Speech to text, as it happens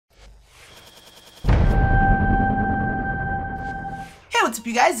what's up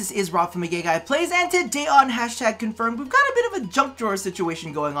you guys, this is Rob from Gay Guy Plays, and today on #confirmed, we've got a bit of a junk drawer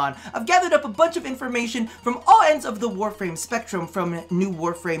situation going on. I've gathered up a bunch of information from all ends of the Warframe spectrum, from new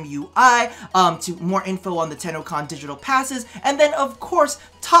Warframe UI, to more info on the TennoCon digital passes, and then of course,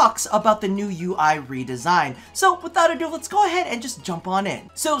 talks about the new UI redesign. So without ado, let's go ahead and just jump on in.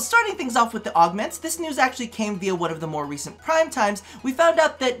 So starting things off with the augments, this news actually came via one of the more recent prime times. We found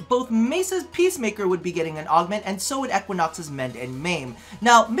out that both Mesa's Peacemaker would be getting an augment, and so would Equinox's Mend and Maim.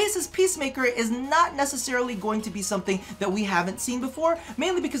 Now, Mesa's Peacemaker is not necessarily going to be something that we haven't seen before,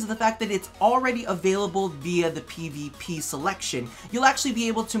 mainly because of the fact that it's already available via the PvP selection. You'll actually be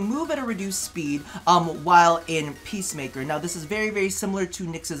able to move at a reduced speed while in Peacemaker. Now, this is very similar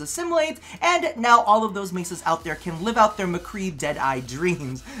to Nyx's Assimilate, and now all of those Mesas out there can live out their McCree Deadeye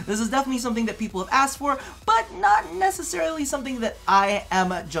dreams. This is definitely something that people have asked for, but not necessarily something that I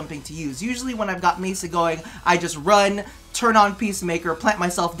am jumping to use. Usually when I've got Mesa going, I just run, turn on Peacemaker, plant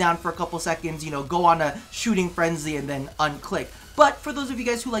myself down for a couple seconds, you know, go on a shooting frenzy, and then unclick. But for those of you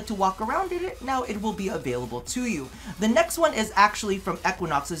guys who like to walk around in it, now it will be available to you. The next one is actually from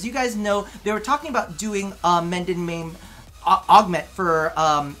Equinox. As you guys know, they were talking about doing Mend and Maim augment for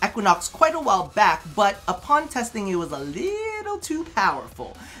Equinox quite a while back, but upon testing it was a little too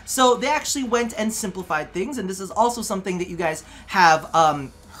powerful. So they actually went and simplified things, and this is also something that you guys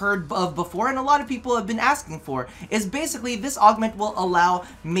have heard of before and a lot of people have been asking for, is basically this augment will allow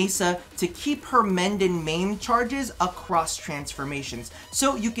Mesa to keep her Mend and Maim charges across transformations.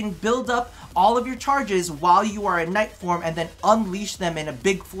 So you can build up all of your charges while you are in night form and then unleash them in a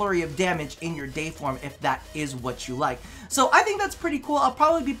big flurry of damage in your day form if that is what you like. So I think that's pretty cool. I'll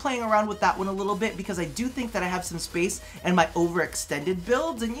probably be playing around with that one a little bit because I do think that I have some space in my overextended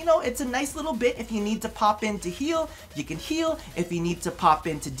builds, and you know, it's a nice little bit. If you need to pop in to heal, you can heal. If you need to pop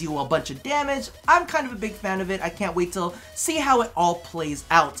in to deal a bunch of damage, I'm kind of a big fan of it. I can't wait to see how it all plays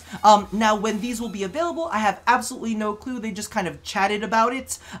out. Now when these will be available, I have absolutely no clue. They just kind of chatted about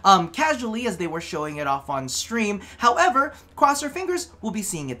it casually as they were showing it off on stream. However, cross our fingers, we'll be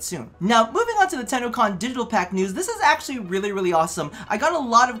seeing it soon. Now moving on to the TennoCon digital pack news, this is actually really awesome. I got a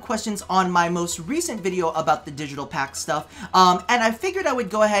lot of questions on my most recent video about the digital pack stuff, and I figured I would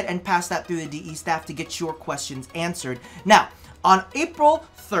go ahead and pass that through the DE staff to get your questions answered. Now, on April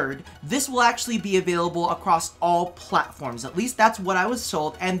 3rd, this will actually be available across all platforms. At least that's what I was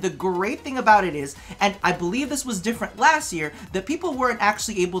told, and the great thing about it is, and I believe this was different last year, that people weren't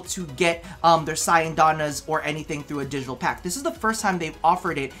actually able to get their Sayandanas or anything through a digital pack. This is the first time they've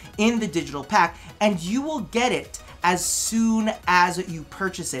offered it in the digital pack, and you will get it as soon as you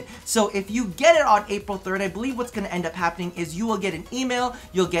purchase it. So if you get it on April 3rd, I believe what's going to end up happening is you will get an email,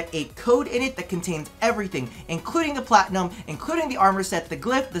 you'll get a code in it that contains everything, including the platinum, including the armor set, the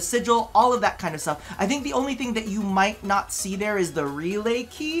glyph, the sigil, all of that kind of stuff. I think the only thing that you might not see there is the relay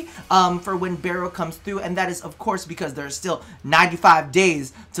key for when Barrow comes through, and that is of course because there's still 95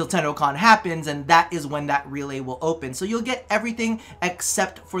 days till TennoCon happens, and that is when that relay will open. So you'll get everything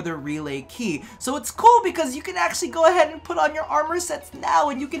except for the relay key. So it's cool because you can actually go ahead and put on your armor sets now,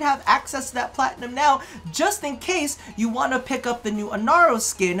 and you can have access to that platinum now, just in case you want to pick up the new Inaros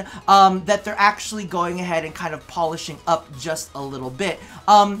skin that they're actually going ahead and kind of polishing up just a little bit.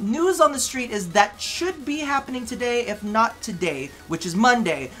 News on the street is that should be happening today. If not today, which is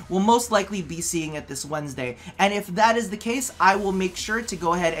Monday, we'll most likely be seeing it this Wednesday. And if that is the case, I will make sure to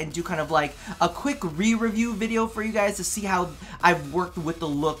go ahead and do kind of like a quick re-review video for you guys to see how I've worked with the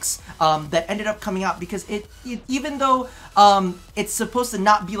looks that ended up coming out, because even though it's supposed to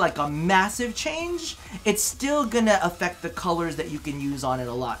not be like a massive change, it's still gonna affect the colors that you can use on it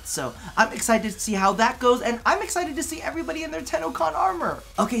a lot. So I'm excited to see how that goes, and I'm excited to see everybody in their TennoCon armor.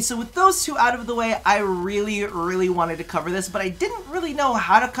 Okay, so with those two out of the way, I really wanted to cover this, but I didn't really know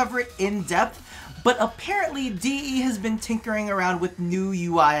how to cover it in depth. But apparently DE has been tinkering around with new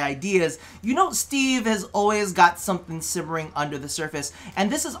UI ideas. You know, Steve has always got something simmering under the surface,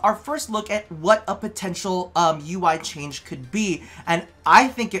 and this is our first look at what a potential UI change could be. And I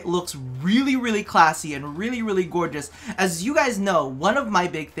think it looks really classy and really gorgeous. As you guys know, one of my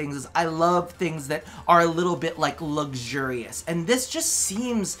big things is I love things that are a little bit like luxurious, and this just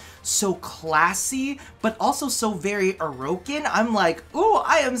seems so classy but also so very Orokin. I'm like, ooh,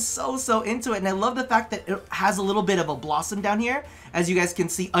 I am so into it, and I love the fact that it has a little bit of a blossom down here, As you guys can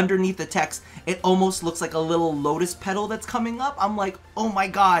see underneath the text, it almost looks like a little lotus petal that's coming up. I'm like, oh my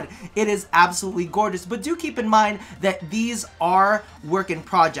god, it is absolutely gorgeous. But do keep in mind that these are work in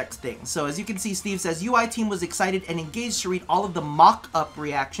project things. So as you can see, Steve says, UI team was excited and engaged to read all of the mock-up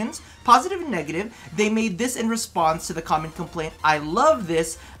reactions, positive and negative. They made this in response to the common complaint, I love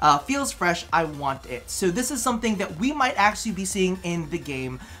this, feels fresh, I want it. So this is something that we might actually be seeing in the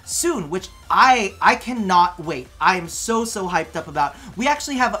game soon, which I cannot wait. I am so hyped up about. We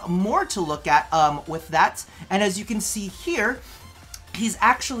actually have more to look at with that, and as you can see here, he's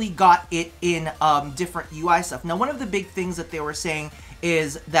actually got it in different UI stuff. Now, one of the big things that they were saying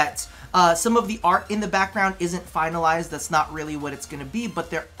is that some of the art in the background isn't finalized. That's not really what it's going to be, but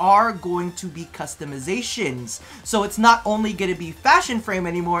there are going to be customizations. So it's not only going to be fashion frame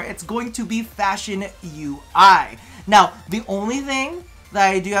anymore, it's going to be fashion UI. Now, the only thing that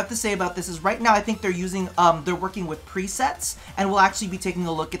I do have to say about this is right now I think they're using, they're working with presets, and we'll actually be taking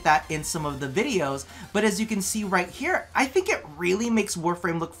a look at that in some of the videos. But as you can see right here, I think it really makes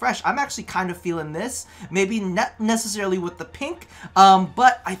Warframe look fresh. I'm actually kind of feeling this, maybe not necessarily with the pink,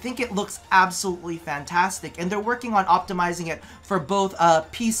 but I think it looks absolutely fantastic. And they're working on optimizing it for both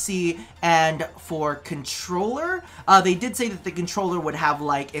PC and for controller. They did say that the controller would have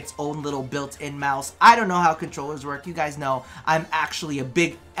like its own little built-in mouse. I don't know how controllers work. You guys know I'm actually a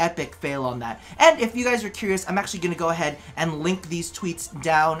big epic fail on that. And if you guys are curious, I'm actually going to go ahead and link these tweets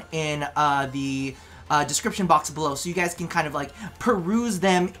down in the description box below, so you guys can kind of like peruse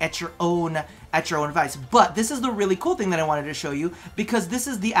them at your own device. But this is the really cool thing that I wanted to show you, because this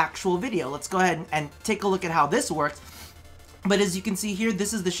is the actual video. Let's go ahead and take a look at how this works. But as you can see here,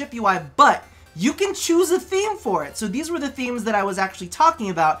 this is the ship UI, but you can choose a theme for it. So these were the themes that I was actually talking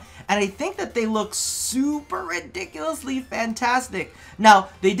about, and I think that they look super ridiculously fantastic. Now,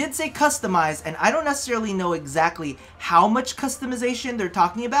 they did say customize, and I don't necessarily know exactly how much customization they're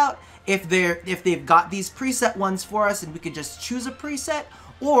talking about. If they've got these preset ones for us and we could just choose a preset,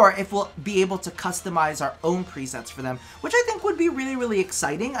 or if we'll be able to customize our own presets for them, which I think would be really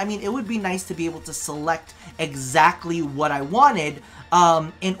exciting. I mean, it would be nice to be able to select exactly what I wanted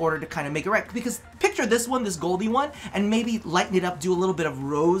in order to kind of make it right. Because picture this one, this goldy one, and maybe lighten it up, do a little bit of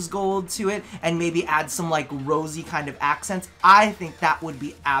rose gold to it, and maybe add some like rosy kind of accents. I think that would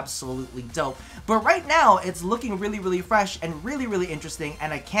be absolutely dope. But right now, it's looking really fresh and really interesting,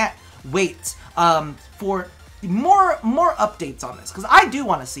 and I can't wait for more updates on this, because I do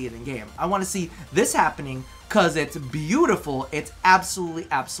want to see it in game. I want to see this happening because it's beautiful. It's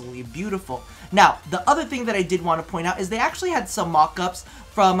absolutely beautiful. Now, the other thing that I did want to point out is they actually had some mock-ups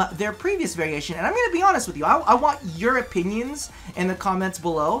from their previous variation, and I'm going to be honest with you. I want your opinions in the comments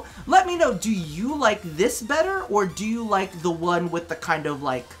below. Let me know, do you like this better, or do you like the one with the kind of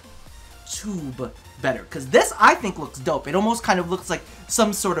like tube better? Because this I think looks dope. It almost kind of looks like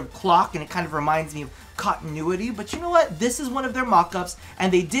some sort of clock, and it kind of reminds me of continuity. But you know what, this is one of their mock-ups,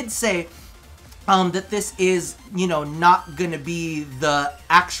 and they did say that this is, you know, not gonna be the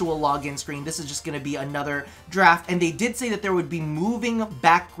actual login screen. This is just gonna be another draft, and they did say that there would be moving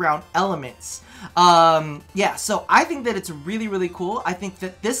background elements. Yeah, so I think that it's really cool. I think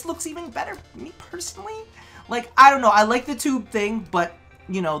that this looks even better, me personally. Like, I don't know, I like the tube thing, but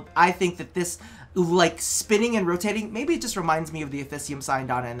you know, I think that this like spinning and rotating, maybe it just reminds me of the Ephysium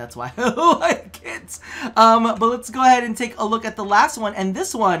SANDR, and that's why I like it. But let's go ahead and take a look at the last one, and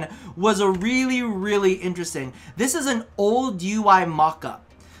this one was a really interesting. This is an old UI mock-up.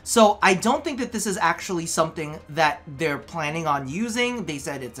 So I don't think that this is actually something that they're planning on using. They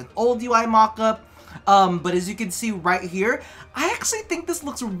said it's an old UI mock-up, but as you can see right here, I actually think this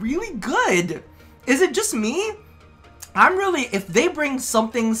looks really good. Is it just me? I'm really, if they bring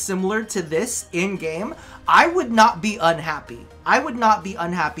something similar to this in-game, I would not be unhappy. I would not be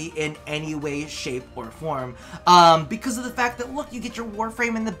unhappy in any way, shape, or form. Because of the fact that, look, you get your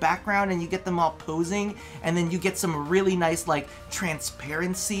Warframe in the background and you get them all posing, and then you get some really nice, like,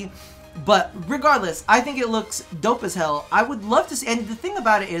 transparency. But regardless, I think it looks dope as hell. I would love to see, and the thing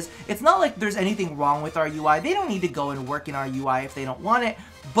about it is, it's not like there's anything wrong with our UI. They don't need to go and work in our UI if they don't want it,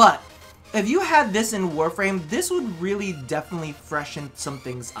 but if you had this in Warframe, this would really definitely freshen some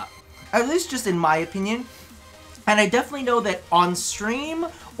things up. At least just in my opinion. And I definitely know that on stream,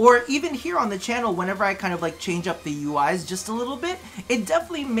 or even here on the channel, whenever I kind of like change up the UIs just a little bit, it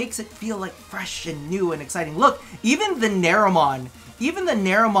definitely makes it feel like fresh and new and exciting. Look, even the Naramon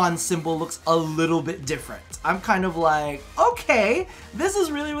symbol looks a little bit different. I'm kind of like, okay, this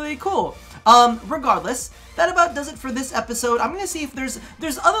is really cool. Regardless, that about does it for this episode. I'm gonna see if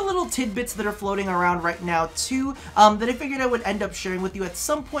there's other little tidbits that are floating around right now too, that I figured I would end up sharing with you at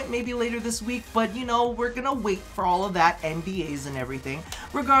some point, maybe later this week, but you know, we're gonna wait for all of that, NDAs and everything.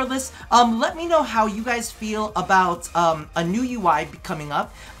 Regardless, let me know how you guys feel about a new UI coming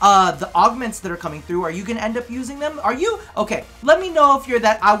up, the augments that are coming through. Are you gonna end up using them? Are you? Okay, let me know if you're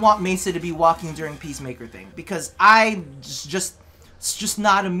that I want Mesa to be walking during Peacemaker thing, because it's just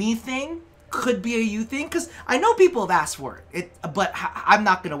not a me thing. Could be a you thing, because I know people have asked for it, but I'm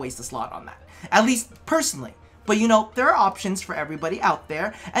not going to waste a slot on that, at least personally. But you know, there are options for everybody out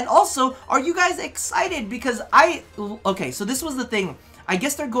there. And also, are you guys excited? Because okay, so this was the thing. I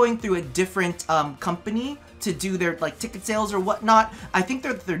guess they're going through a different company to do their like ticket sales or whatnot. I think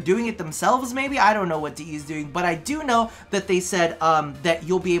they're doing it themselves maybe. I don't know what DE is doing, but I do know that they said that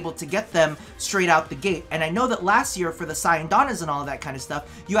you'll be able to get them straight out the gate. And I know that last year for the SANDRs and all of that kind of stuff,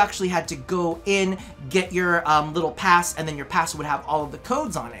 you actually had to go in, get your little pass, and then your pass would have all of the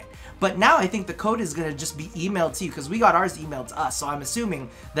codes on it. But now I think the code is going to just be emailed to you, because we got ours emailed to us, so I'm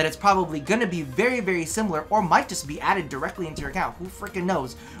assuming that it's probably going to be very, very similar, or might just be added directly into your account. Who freaking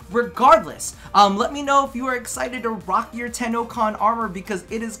knows? Regardless, let me know if you are excited to rock your TennoCon armor, because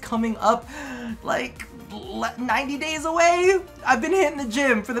it is coming up like 90 days away. I've been hitting the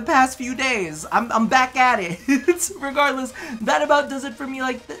gym for the past few days. I'm back at it. Regardless, that about does it for me.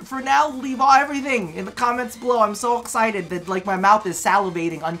 Like for now, leave everything in the comments below. I'm so excited that like my mouth is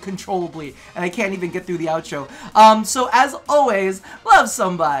salivating uncontrollably and I can't even get through the outro. So as always, love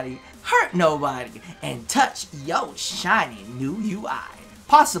somebody, hurt nobody, and touch yo shiny new UI.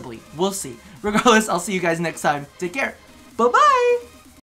 Possibly, we'll see. Regardless, I'll see you guys next time. Take care. Bye bye.